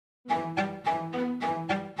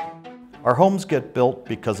Our homes get built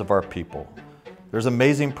because of our people. There's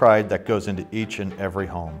amazing pride that goes into each and every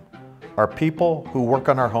home. Our people who work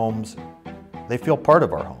on our homes, they feel part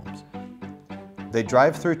of our homes. They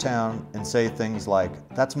drive through town and say things like,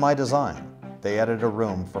 "That's my design." They added a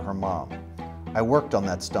room for her mom. I worked on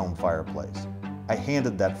that stone fireplace. I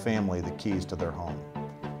handed that family the keys to their home.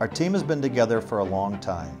 Our team has been together for a long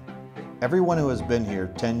time. Everyone who has been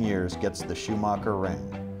here 10 years gets the Schumacher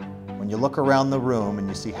ring. When you look around the room and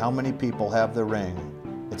you see how many people have the ring,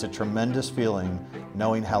 it's a tremendous feeling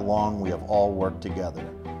knowing how long we have all worked together.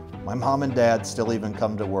 My mom and dad still even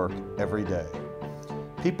come to work every day.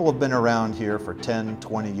 People have been around here for 10,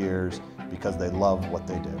 20 years because they love what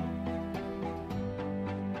they do.